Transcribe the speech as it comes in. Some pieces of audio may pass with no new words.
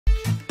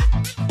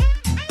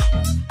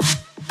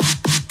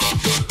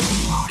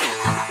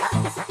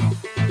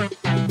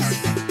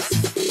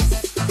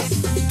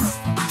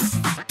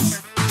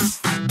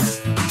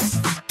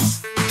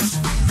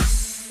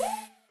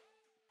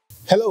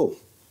Hello,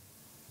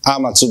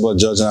 I'm Atubo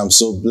George, and I'm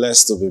so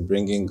blessed to be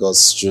bringing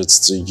God's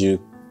truth to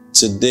you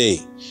today.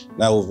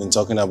 Now, we've been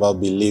talking about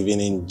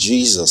believing in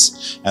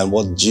Jesus and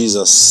what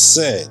Jesus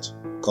said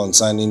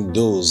concerning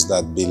those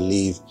that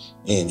believe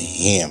in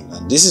Him.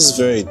 And this is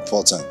very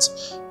important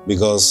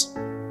because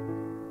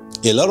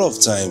a lot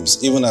of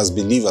times, even as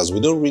believers,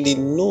 we don't really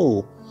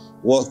know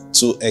what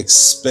to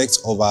expect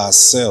of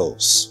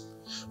ourselves.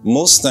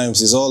 Most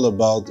times it's all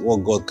about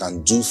what God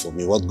can do for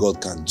me, what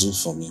God can do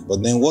for me.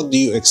 But then what do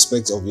you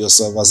expect of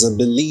yourself as a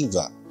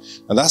believer?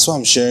 And that's why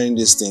I'm sharing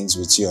these things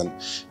with you. And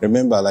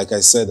remember, like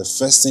I said, the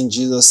first thing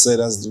Jesus said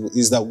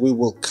is that we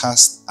will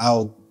cast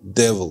out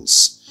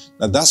devils.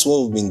 Now that's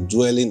what we've been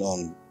dwelling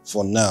on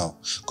for now,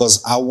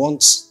 because I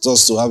want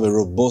us to have a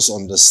robust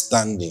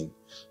understanding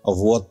of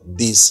what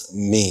this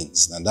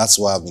means. And that's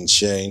why I've been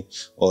sharing,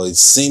 or it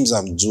seems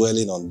I'm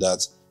dwelling on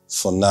that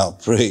for now.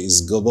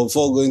 Praise God. But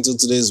before going to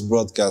today's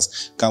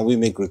broadcast, can we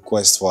make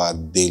requests for our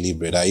daily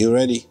bread? Are you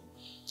ready?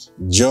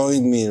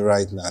 Join me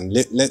right now. And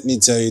let me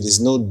tell you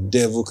this, no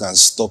devil can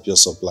stop your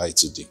supply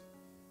today.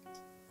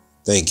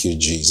 Thank you,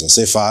 Jesus.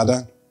 Say,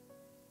 Father,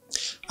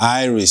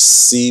 I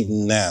receive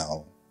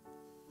now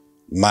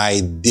my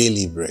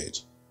daily bread.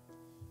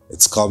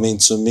 It's coming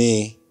to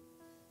me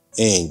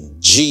in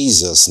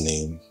Jesus'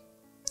 name.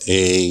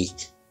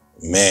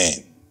 Amen.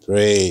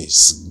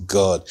 Praise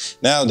God.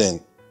 Now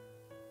then,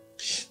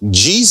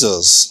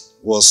 Jesus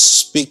was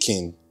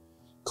speaking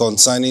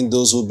concerning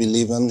those who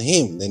believe in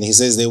Him. Then He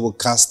says they will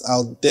cast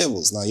out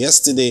devils. Now,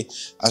 yesterday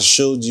I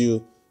showed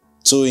you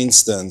two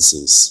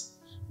instances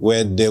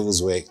where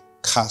devils were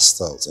cast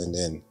out.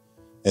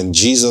 And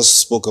Jesus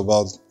spoke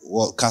about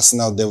casting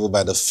out devil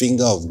by the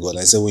finger of God.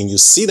 I said, when you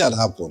see that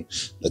happen,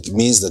 that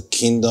means the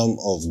kingdom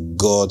of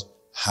God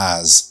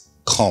has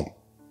come.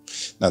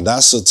 Now,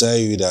 that's to tell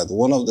you that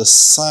one of the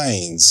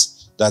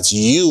signs that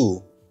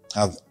you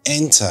have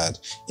entered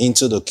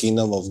into the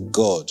kingdom of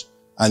God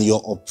and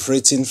you're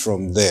operating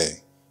from there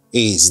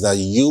is that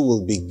you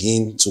will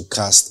begin to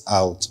cast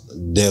out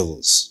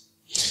devils.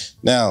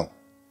 Now,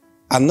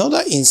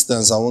 another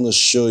instance I want to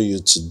show you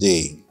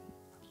today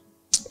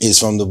is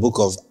from the book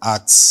of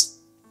Acts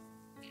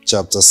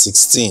chapter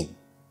 16.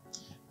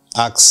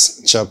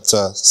 Acts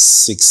chapter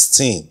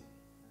 16.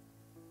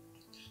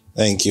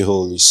 Thank you,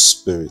 Holy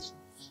Spirit.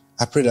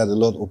 I pray that the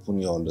Lord open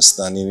your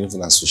understanding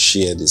even as we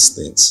share these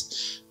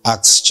things.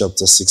 Acts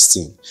chapter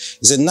 16.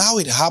 He said, now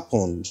it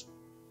happened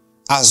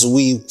as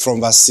we,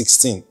 from verse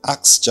 16,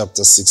 Acts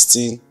chapter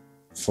 16,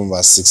 from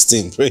verse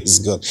 16, praise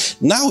God.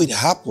 Now it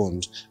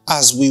happened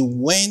as we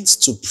went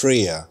to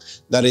prayer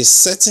that a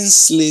certain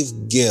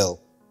slave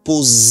girl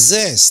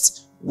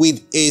possessed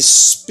with a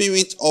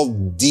spirit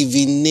of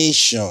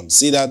divination.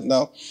 See that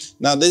now?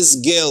 Now this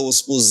girl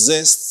was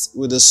possessed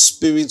with a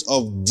spirit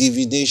of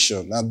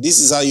divination. Now this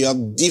is how you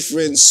have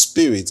different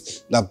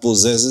spirits that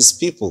possesses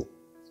people.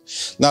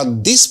 Now,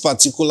 this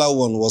particular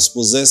one was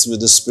possessed with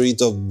the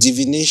spirit of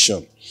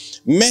divination,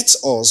 met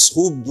us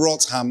who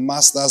brought her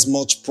masters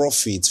much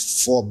profit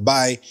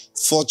by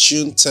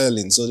fortune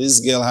telling. So this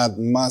girl had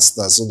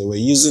masters, so they were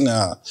using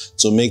her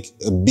to make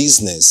a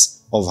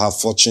business of her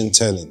fortune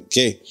telling.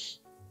 Okay.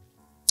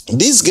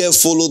 This girl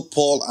followed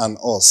Paul and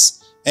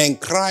us and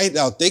cried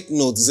out. Take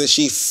note, it says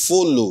she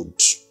followed.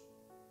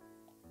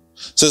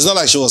 So it's not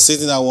like she was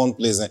sitting at one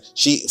place,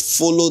 she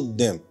followed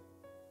them.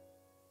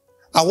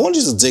 I want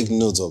you to take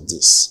note of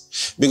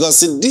this, because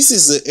see, this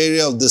is the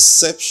area of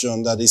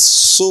deception that is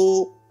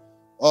so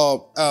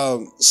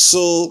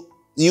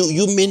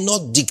you may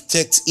not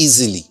detect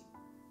easily.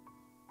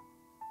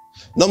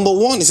 Number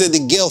one, he said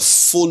the girl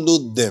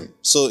followed them.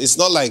 So it's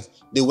not like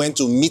they went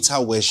to meet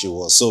her where she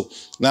was. So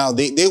now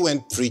they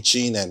went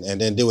preaching and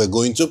then they were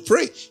going to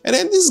pray. And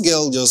then this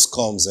girl just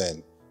comes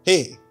and,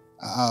 hey,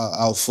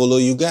 I'll follow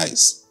you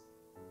guys.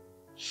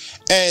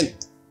 And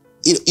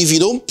if you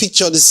don't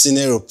picture this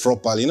scenario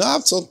properly,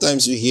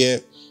 sometimes you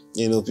hear,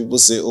 people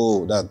say,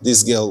 oh, that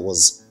this girl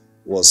was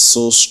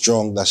so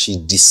strong that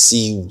she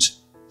deceived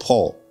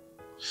Paul.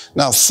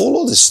 Now,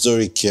 follow the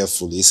story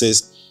carefully. It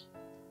says,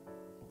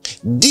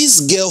 this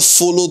girl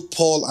followed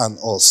Paul and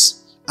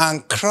us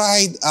and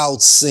cried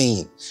out,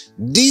 saying,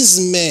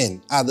 these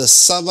men are the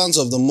servants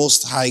of the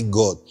Most High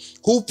God,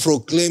 who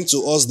proclaim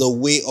to us the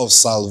way of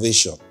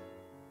salvation.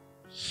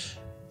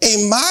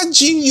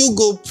 Imagine you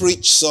go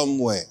preach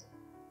somewhere,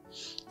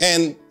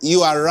 and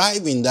you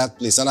arrive in that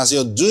place, and as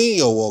you're doing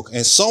your work,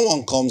 and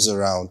someone comes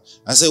around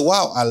and say,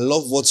 wow, I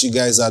love what you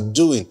guys are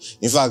doing.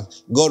 In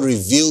fact, God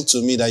revealed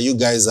to me that you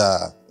guys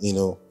are,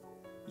 you're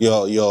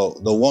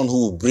the one who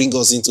will bring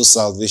us into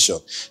salvation.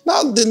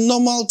 Now, the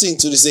normal thing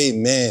to say,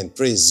 amen,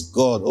 praise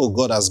God. Oh,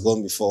 God has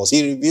gone before us.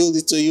 He revealed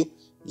it to you?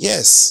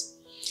 Yes.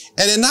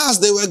 And then as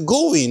they were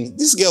going,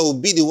 this girl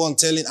will be the one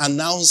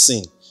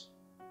announcing,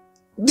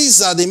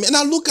 these are the men.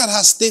 Now look at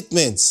her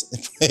statements.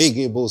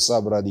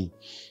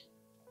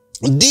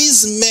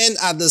 These men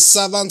are the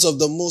servants of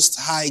the Most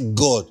High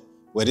God.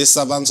 Were they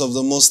servants of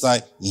the Most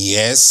High?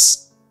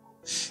 Yes.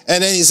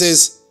 And then he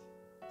says,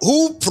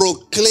 who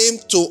proclaim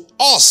to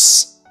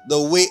us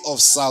the way of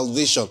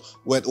salvation.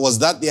 Was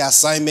that the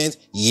assignment?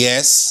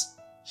 Yes.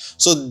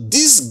 So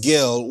this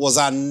girl was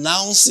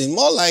announcing,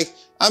 more like,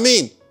 an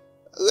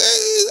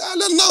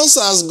announcer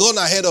has gone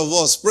ahead of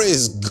us.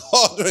 Praise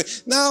God.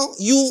 Now,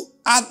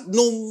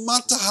 no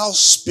matter how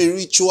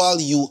spiritual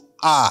you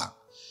are,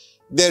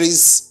 there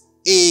is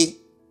a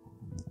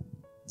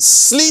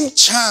slim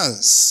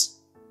chance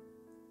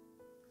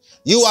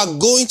you are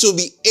going to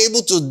be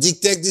able to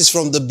detect this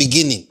from the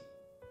beginning.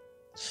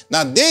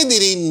 Now, they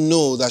didn't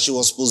know that she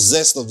was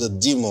possessed of the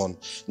demon.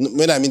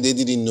 When I mean they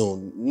didn't know,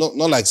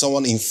 not like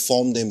someone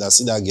informed them that,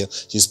 see that girl,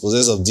 she's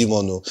possessed of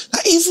demon. No.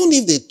 Now, even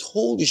if they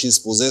told you she's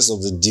possessed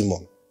of the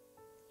demon,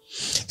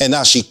 and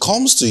now she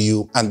comes to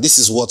you and this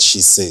is what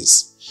she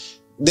says,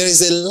 there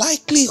is a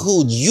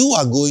likelihood you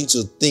are going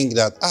to think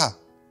that,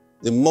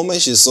 the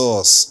moment she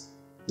saw us,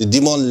 the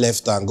demon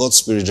left her and God's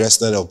spirit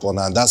rested upon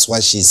her, and that's why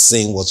she's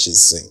saying what she's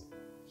saying.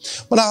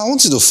 But now I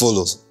want you to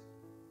follow.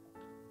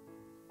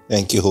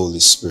 Thank you, Holy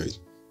Spirit.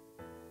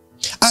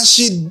 And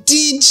she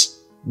did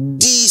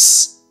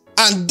this,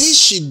 and this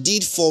she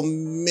did for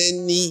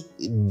many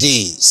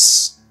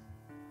days.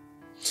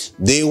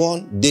 Day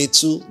 1, day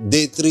 2,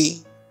 day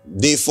 3,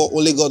 day 4,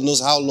 only God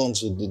knows how long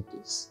she did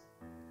this.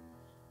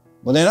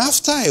 But then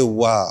after a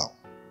while,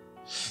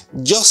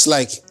 just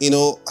like,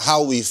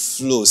 how we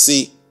flow,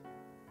 see,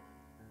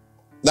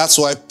 that's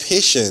why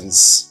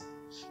patience,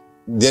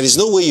 there is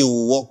no way you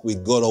walk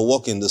with God or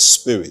walk in the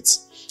Spirit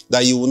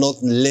that you will not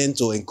learn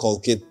to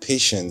inculcate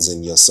patience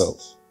in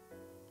yourself.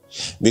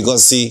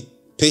 Because see,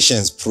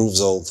 patience proves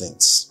all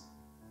things.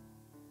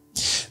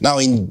 Now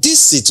in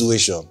this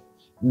situation,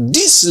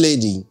 this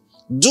lady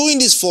doing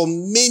this for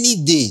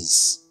many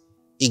days,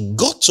 it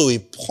got to a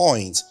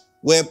point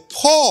where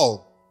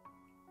Paul,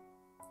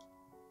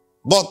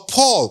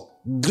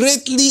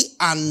 greatly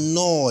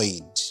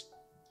annoyed,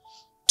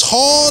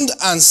 turned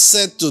and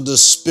said to the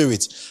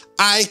spirit,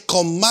 I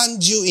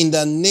command you in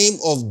the name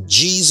of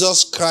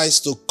Jesus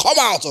Christ to come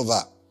out of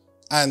her.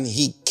 And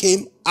he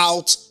came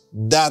out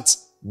that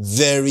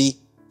very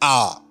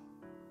hour.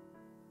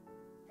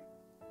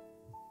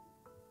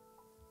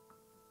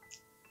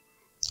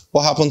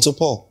 What happened to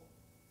Paul?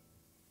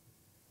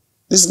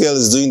 This girl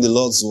is doing the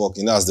Lord's work,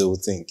 as they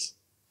would think.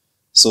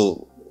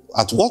 So,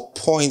 at what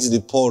point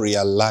did Paul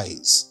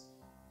realize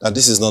that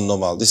this is not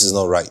normal, this is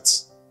not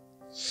right?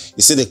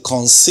 You see, the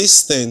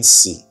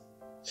consistency.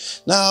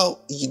 Now,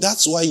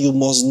 that's why you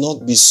must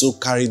not be so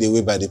carried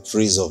away by the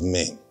praise of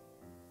men.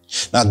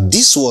 Now,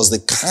 this was the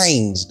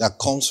kind that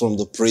comes from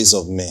the praise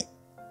of men.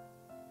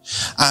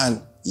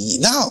 And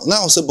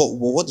now say, but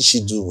what did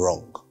she do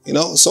wrong?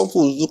 Some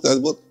people look at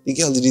it, but the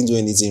girl didn't do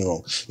anything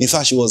wrong. In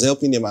fact, she was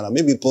helping them, and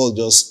maybe Paul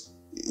just,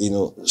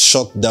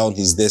 shut down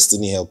his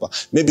destiny helper.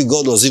 Maybe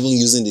God was even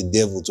using the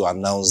devil to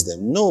announce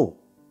them. No.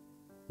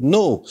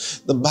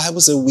 The Bible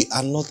says we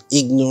are not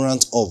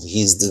ignorant of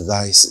his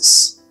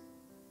devices.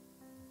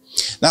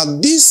 Now,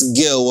 this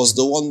girl was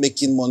the one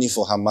making money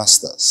for her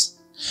masters.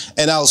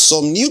 And now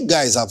some new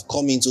guys have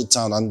come into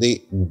town, and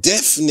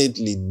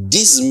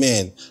these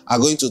men are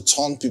going to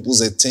turn people's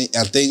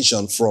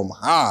attention from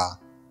her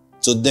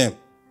to them.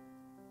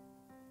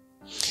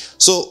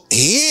 So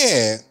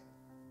here,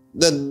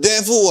 the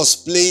devil was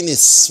playing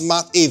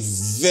a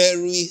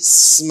very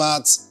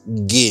smart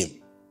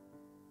game.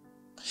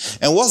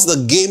 And what's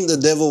the game the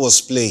devil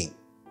was playing?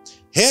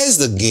 Here's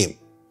the game.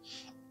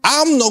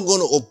 I'm not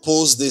going to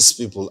oppose these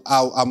people.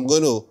 I'm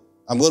going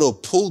to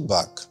pull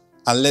back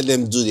and let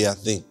them do their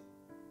thing.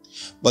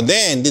 But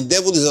then the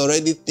devil is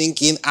already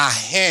thinking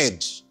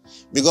ahead,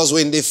 because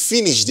when they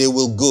finish, they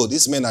will go.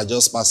 These men are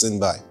just passing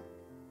by.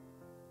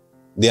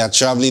 They are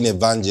traveling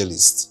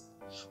evangelists.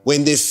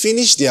 When they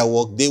finish their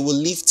work, they will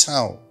leave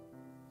town.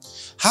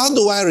 How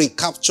do I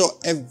recapture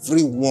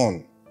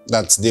everyone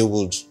that they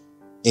would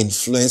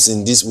influence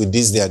with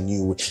this their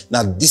new way?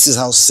 Now, this is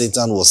how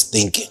Satan was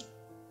thinking.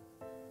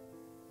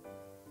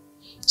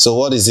 So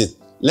what is it?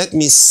 Let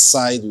me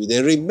side with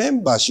her.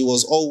 Remember, she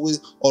was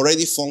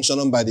already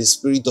functioning by the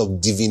spirit of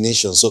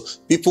divination. So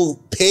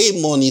people pay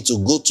money to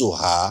go to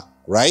her,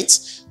 right?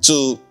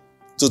 To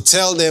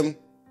tell them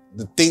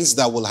the things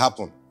that will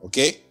happen,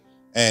 okay?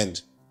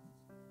 And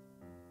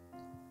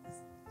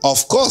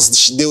of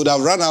course, they would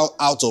have run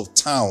out of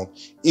town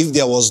if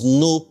there was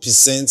no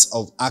percent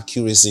of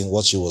accuracy in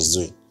what she was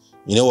doing.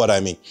 You know what I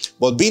mean?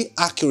 But being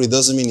accurate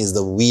doesn't mean it's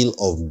the will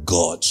of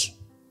God.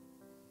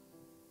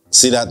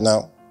 See that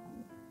now?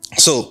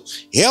 So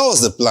here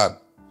was the plan.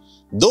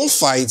 Don't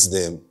fight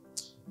them.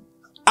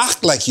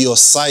 Act like you're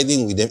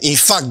siding with them. In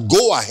fact,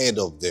 go ahead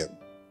of them.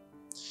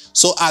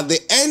 So at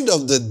the end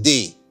of the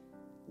day,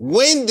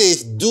 when they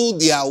do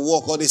their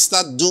work or they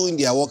start doing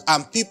their work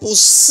and people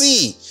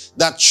see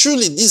that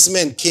truly these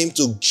men came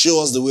to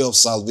show us the way of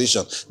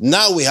salvation.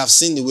 Now we have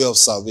seen the way of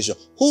salvation.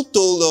 Who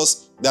told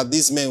us that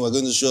these men were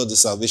going to show us the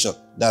salvation?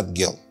 That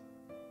girl.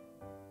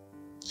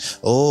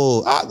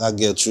 Oh, that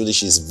girl, truly,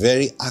 she's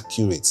very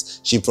accurate.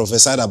 She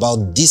prophesied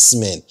about this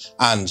man,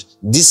 and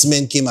this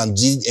man came and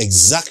did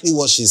exactly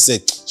what she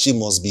said. She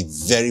must be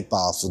very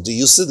powerful. Do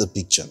you see the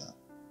picture now?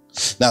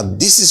 Now,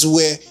 this is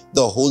where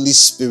the Holy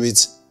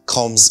Spirit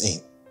comes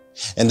in.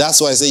 And that's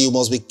why I say you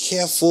must be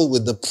careful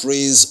with the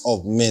praise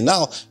of men.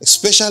 Now,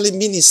 especially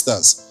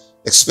ministers,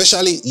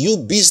 especially you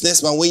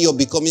businessmen, when you're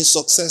becoming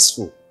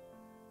successful.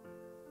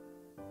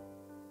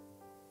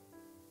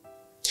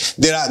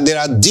 There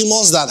are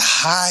demons that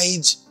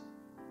hide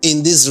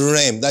in this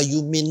realm that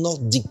you may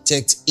not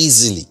detect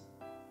easily.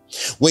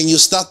 When you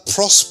start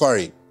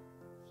prospering,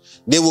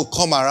 they will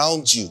come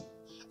around you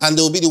and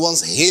they will be the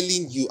ones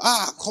hailing you.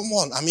 Ah, come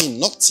on. I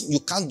mean, you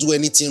can't do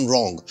anything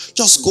wrong.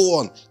 Just go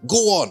on, go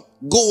on,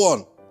 go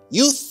on.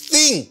 You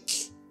think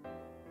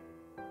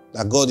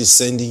that God is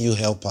sending you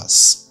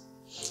helpers.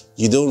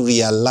 You don't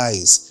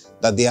realize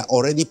that they are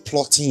already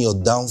plotting your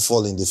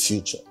downfall in the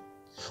future,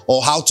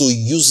 or how to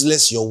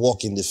useless your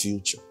work in the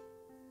future.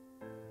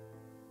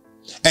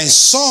 And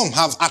some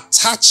have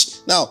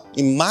attached. Now,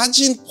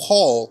 imagine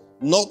Paul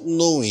not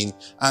knowing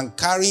and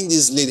carrying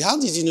this lady. How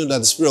did you know that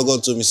the Spirit of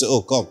God told me, say,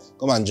 oh, come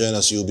and join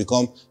us. You will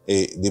become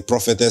the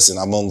prophetess in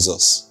amongst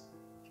us.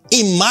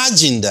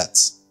 Imagine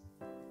that.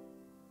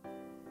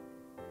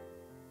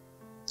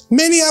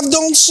 Many have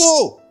done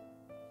so.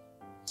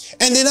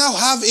 And they now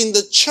have in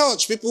the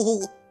church people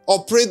who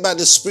operate by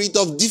the spirit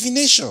of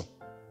divination.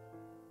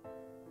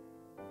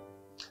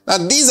 Now,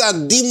 these are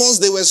demons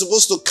they were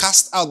supposed to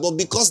cast out, but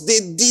because they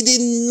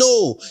didn't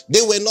know,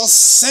 they were not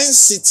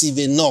sensitive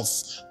enough.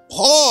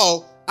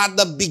 Paul, at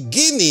the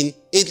beginning,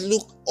 it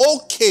looked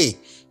okay.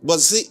 But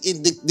see,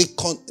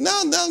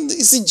 you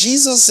see,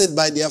 Jesus said,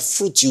 by their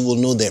fruit you will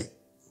know them.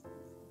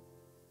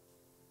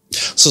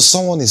 So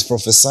someone is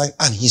prophesying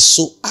and he's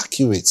so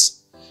accurate.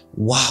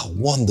 Wow,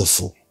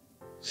 wonderful.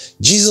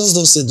 Jesus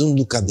don't say, don't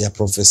look at their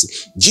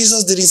prophecy.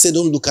 Jesus didn't say,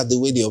 don't look at the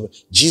way they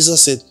operate.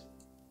 Jesus said,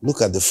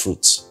 look at the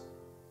fruit.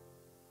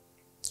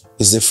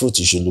 It's the fruit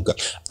you should look at.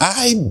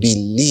 I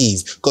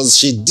believe, because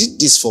she did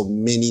this for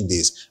many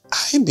days,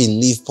 I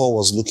believe Paul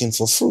was looking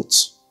for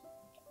fruit.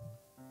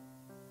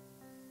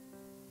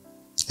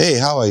 Hey,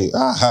 how are you?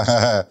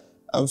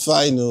 I'm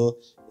fine. Oh.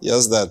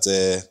 Just that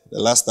the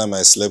last time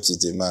I slept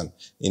with a man,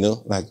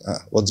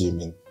 what do you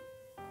mean?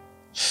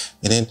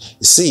 And then,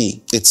 you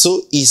see, it's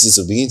so easy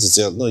to begin to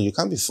tell, no, you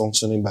can't be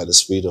functioning by the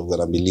Spirit of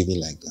God and be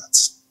living like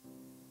that.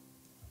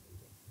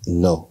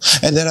 No.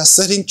 And there are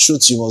certain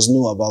truths you must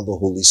know about the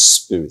Holy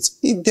Spirit.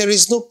 There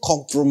is no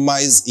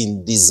compromise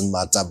in this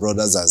matter,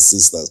 brothers and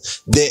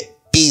sisters. There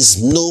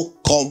is no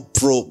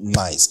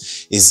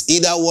compromise. It's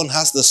either one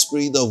has the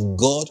Spirit of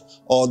God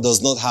or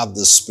does not have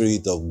the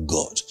Spirit of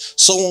God.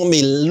 Someone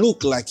may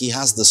look like he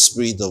has the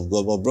Spirit of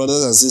God, but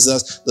brothers and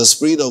sisters, the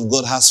Spirit of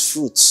God has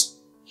fruits.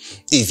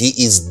 If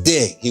he is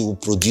there, he will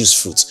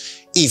produce fruit.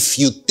 If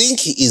you think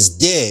he is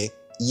there,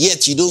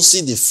 yet you don't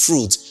see the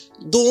fruit,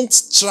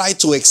 don't try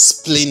to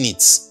explain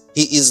it.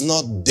 He is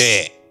not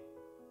there.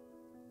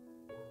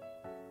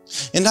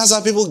 And that's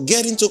how people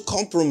get into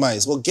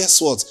compromise. Well, guess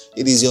what?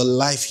 It is your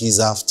life he's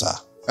after.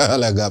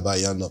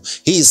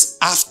 He is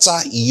after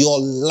your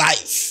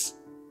life.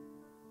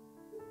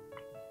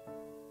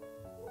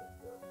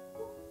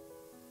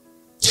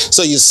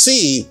 So you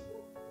see,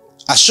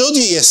 I showed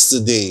you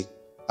yesterday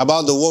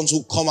about the ones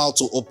who come out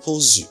to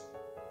oppose you.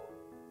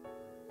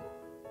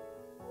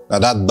 Now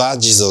that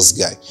bad Jesus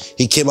guy,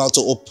 he came out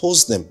to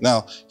oppose them.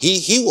 Now,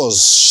 he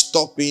was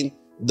stopping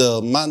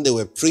the man they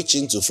were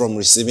preaching to from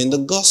receiving the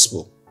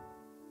gospel.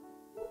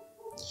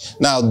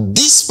 Now,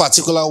 this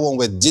particular one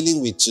we're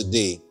dealing with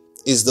today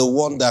is the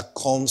one that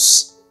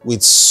comes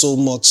with so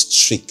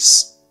much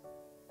tricks.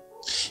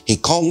 He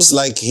comes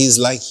like he's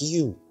like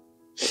you.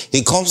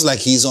 He comes like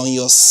he's on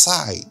your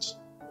side.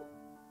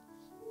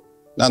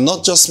 Now,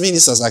 not just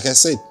ministers, like I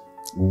said,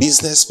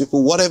 business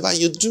people, whatever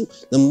you do,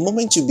 the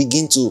moment you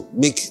begin to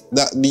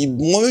the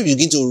moment you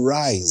begin to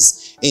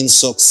rise in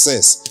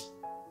success,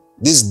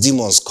 these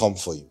demons come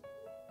for you.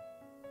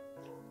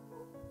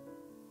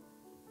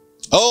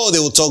 Oh, they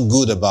will talk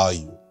good about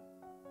you.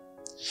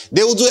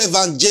 They will do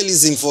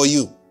evangelism for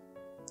you.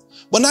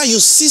 But now you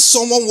see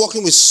someone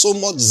walking with so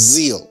much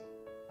zeal,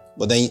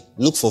 but then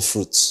look for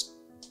fruits.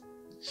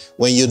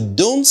 When you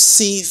don't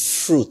see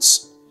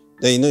fruits,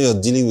 then you know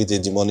you're dealing with a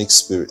demonic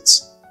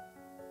spirit.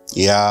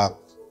 Yeah.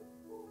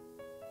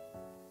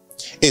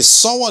 If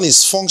someone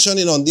is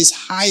functioning on this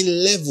high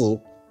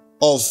level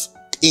of,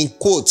 in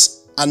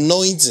quotes,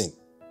 anointing,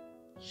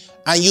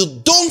 and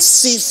you don't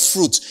see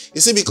fruit,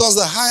 you see, because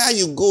the higher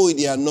you go in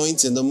the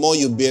anointing, the more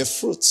you bear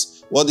fruit.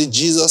 What did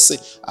Jesus say?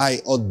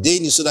 I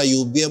ordain you so that you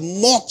will bear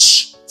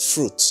much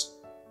fruit.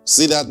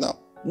 See that now?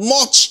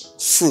 Much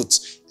fruit.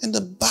 And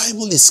the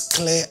Bible is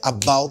clear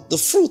about the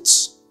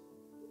fruits.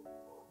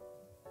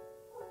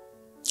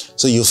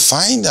 So you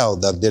find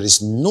out that there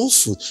is no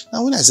fruit.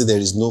 Now when I say there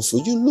is no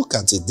fruit, you look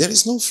at it, there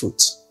is no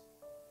fruit.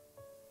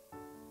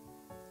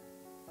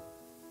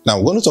 Now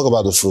we're going to talk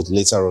about the fruit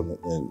later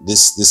on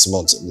this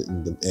month,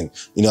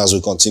 as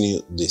we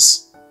continue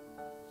this.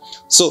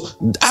 So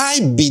I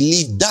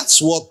believe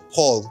that's what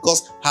Paul,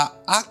 because her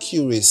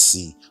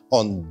accuracy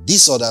on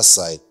this other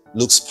side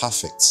looks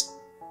perfect.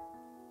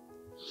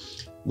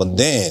 But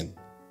then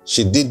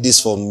she did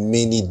this for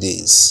many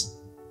days.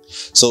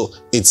 So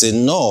it's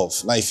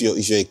enough. Now, if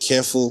you're a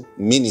careful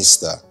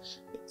minister,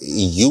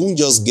 you won't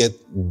just get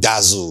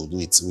dazzled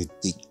with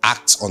the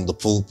act on the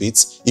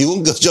pulpit. You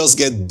won't just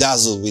get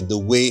dazzled with the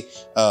way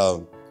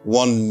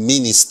one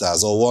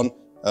ministers or one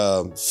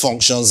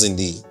functions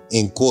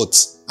in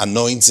quotes,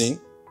 anointing.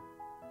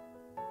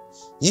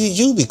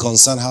 You be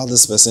concerned how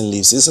this person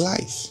lives his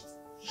life.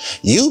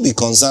 You be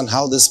concerned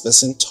how this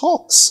person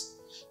talks.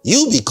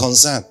 You be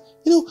concerned.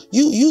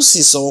 You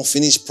see someone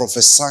finish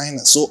prophesying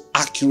so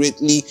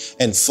accurately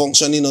and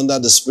functioning under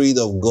the Spirit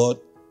of God.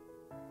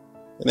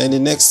 And then the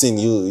next thing,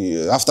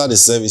 you after the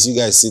service, you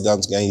guys sit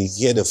down together and you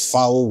hear the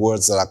foul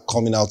words that are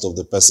coming out of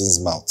the person's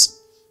mouth.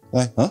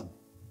 Like, huh?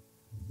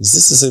 Is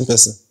this the same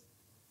person?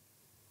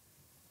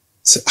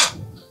 Say,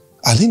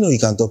 I didn't know you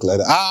can talk like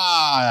that.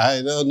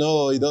 I don't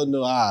know. You don't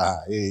know.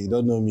 Hey, you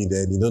don't know me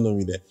then. You don't know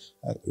me then.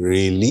 Like,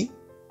 really?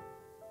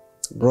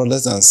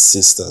 Brothers and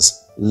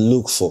sisters,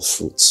 look for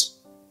fruits.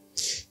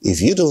 If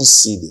you don't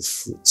see the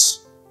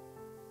fruits,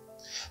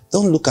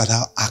 don't look at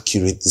how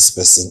accurate this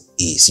person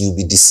is. You'll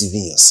be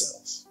deceiving yourself.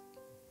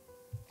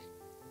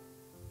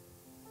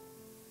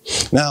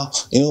 Now,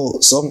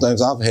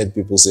 sometimes I've heard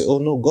people say, oh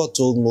no, God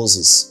told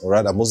Moses, or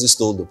rather Moses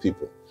told the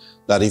people,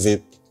 that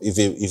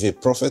if a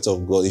prophet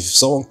of God, if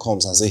someone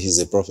comes and says he's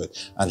a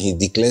prophet, and he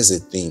declares a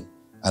thing,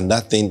 and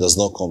that thing does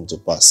not come to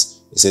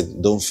pass, he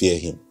said, don't fear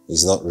him.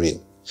 He's not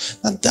real.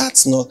 And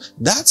that's not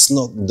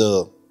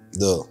the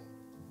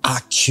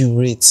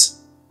accurate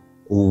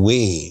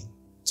way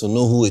to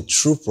know who a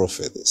true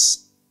prophet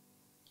is.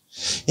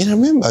 And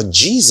remember,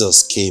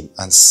 Jesus came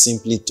and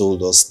simply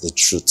told us the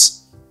truth.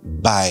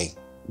 By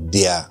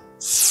their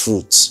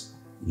fruit,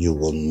 you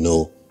will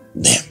know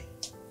them.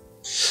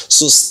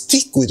 So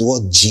stick with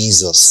what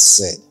Jesus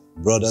said.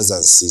 Brothers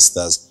and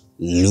sisters,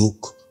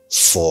 look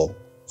for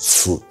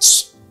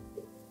fruits.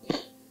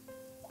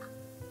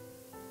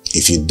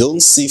 If you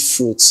don't see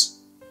fruits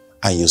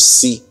and you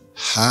see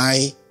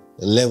high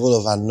level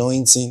of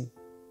anointing,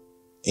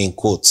 in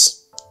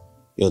quotes,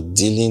 you're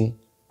dealing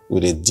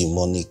with a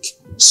demonic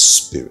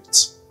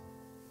spirit.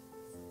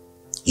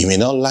 You may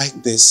not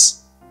like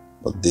this,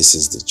 but this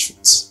is the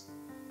truth.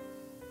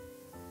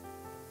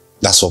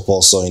 That's what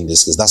Paul saw in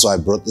this case. That's why I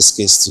brought this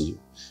case to you.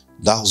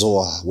 That was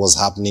what was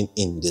happening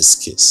in this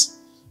case.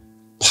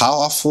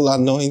 Powerful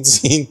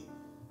anointing,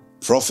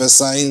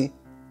 prophesying,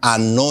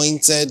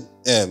 anointed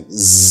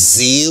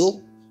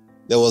zeal.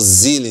 There was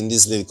zeal in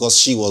this lady because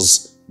she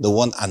was the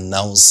one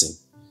announcing.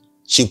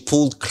 She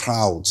pulled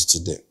crowds to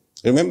them.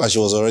 Remember, she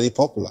was already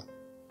popular.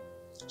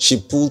 She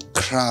pulled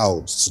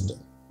crowds to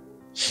them.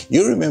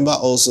 You remember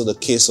also the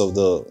case of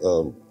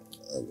the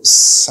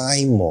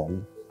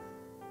Simon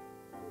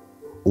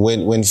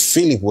when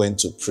Philip went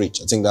to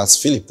preach. I think that's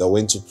Philip that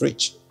went to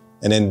preach.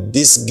 And then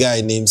this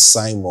guy named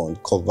Simon,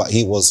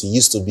 he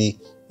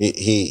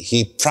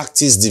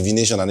practiced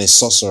divination and a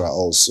sorcerer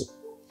also.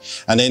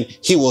 And then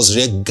he was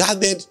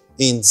regarded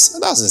that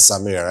was in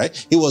Samaria,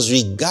 right? He was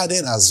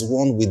regarded as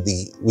one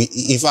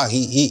in fact,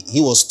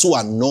 he was too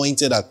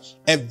anointed that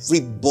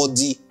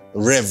everybody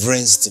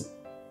reverenced him.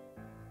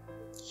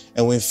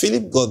 And when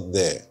Philip got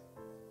there,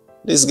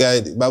 this guy,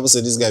 the Bible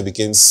said this guy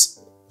became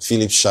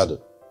Philip's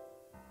shadow.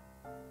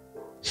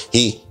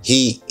 He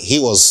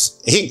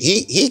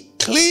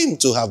claimed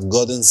to have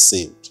gotten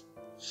saved.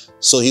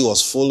 So he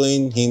was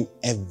following him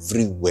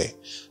everywhere.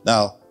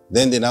 Now,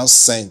 then they now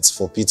sent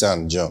for Peter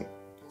and John.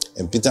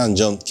 And Peter and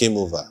John came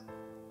over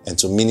and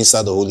to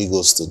minister the Holy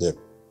Ghost to them.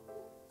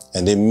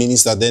 And they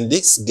ministered. Then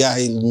this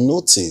guy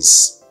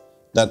noticed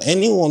that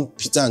anyone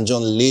Peter and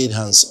John laid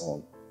hands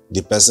on,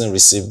 the person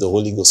received the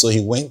Holy Ghost. So he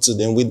went to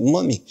them with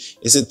money.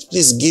 He said,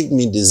 please give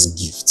me these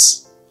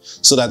gifts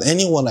so that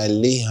anyone I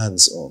lay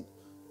hands on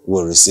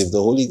will receive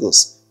the Holy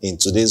Ghost. In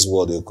today's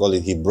world, they call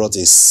it, he brought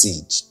a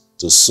seed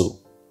to sow.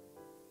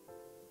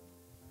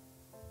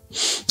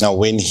 Now,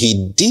 when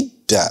he did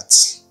that,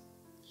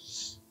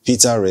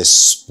 Peter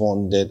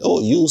responded.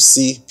 Oh, you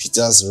see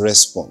Peter's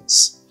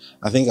response.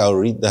 I think I'll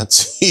read that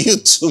to you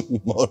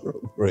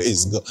tomorrow,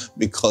 praise God,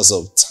 because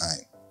of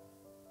time.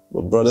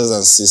 But brothers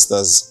and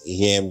sisters,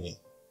 hear me.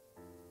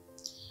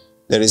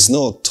 There is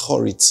no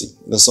authority.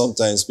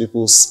 Sometimes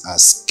people are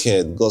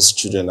scared. God's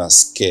children are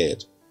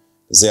scared.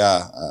 They say,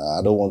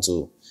 I don't want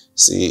to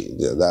see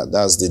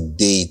that's the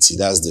deity.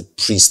 That's the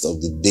priest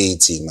of the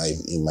deity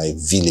in my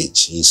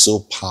village. He's so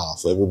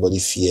powerful. Everybody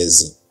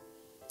fears him.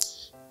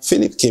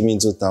 Philip came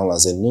into town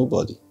as a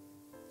nobody.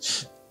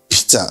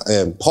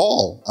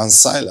 Paul and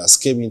Silas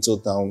came into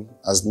town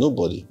as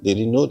nobody. They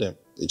didn't know them.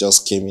 They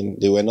just came in.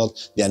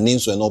 Their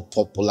names were not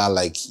popular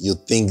like you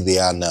think they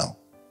are now.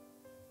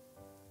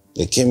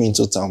 They came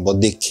into town,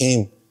 but they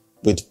came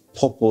with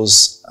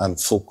purpose and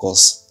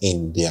focus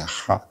in their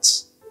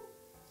hearts.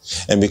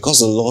 And because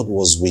the Lord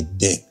was with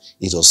them,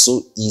 it was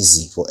so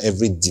easy for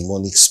every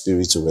demonic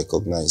spirit to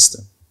recognize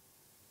them.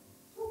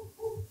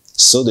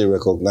 So they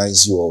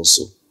recognize you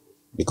also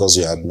because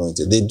you are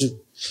anointed. They do.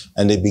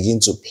 And they begin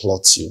to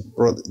plot you.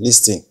 Brother,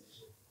 listen.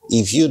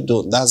 If you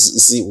don't,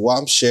 what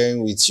I'm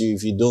sharing with you,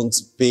 if you don't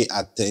pay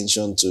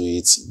attention to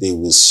it, they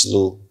will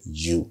slow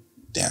you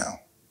down.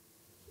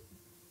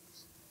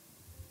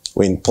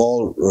 When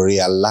Paul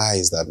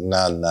realized that,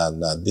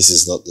 this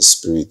is not the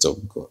Spirit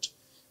of God,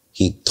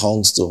 he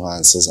turns to her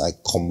and says, I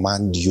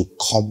command you,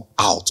 come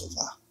out of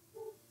her.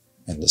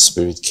 And the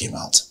Spirit came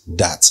out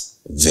that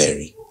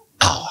very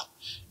hour.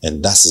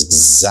 And that's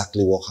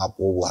exactly what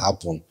will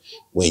happen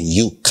when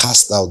you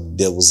cast out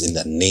devils in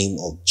the name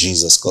of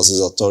Jesus, because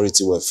his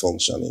authority will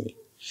function in it.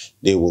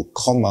 They will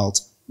come out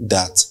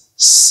that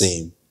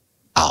same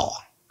hour.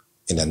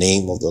 In the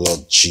name of the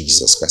Lord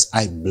Jesus Christ,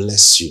 I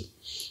bless you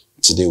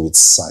today with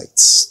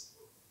sight.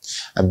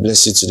 I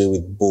bless you today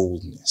with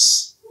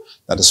boldness.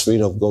 That the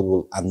Spirit of God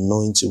will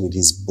anoint you with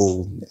his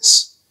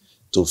boldness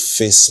to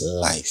face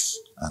life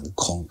and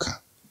conquer.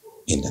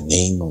 In the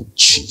name of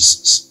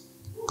Jesus.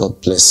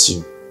 God bless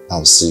you.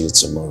 I'll see you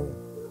tomorrow.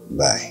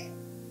 Bye.